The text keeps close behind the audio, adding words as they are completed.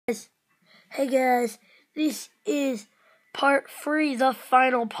Hey guys, this is part 3, the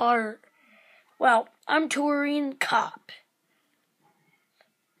final part. Well, I'm touring Cop.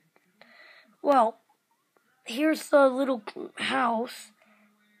 Well, here's the little house.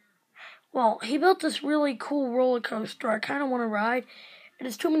 Well, he built this really cool roller coaster I kind of want to ride. It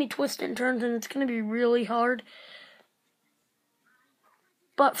has too many twists and turns and it's going to be really hard.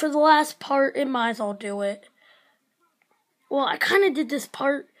 But for the last part, it might as well do it. Well, I kind of did this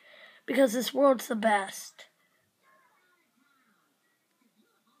part because this world's the best.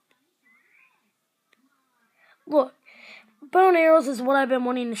 Look, bow and arrows is what I've been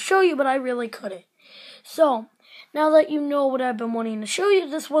wanting to show you, but I really couldn't. So, now that you know what I've been wanting to show you,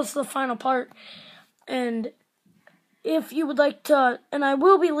 this was the final part. And if you would like to, and I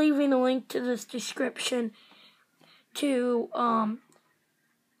will be leaving a link to this description to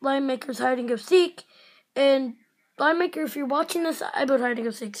Lion Maker's Hide and Go Seek. And Lion Maker, if you're watching this, I built Hide and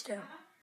Go Seeks too.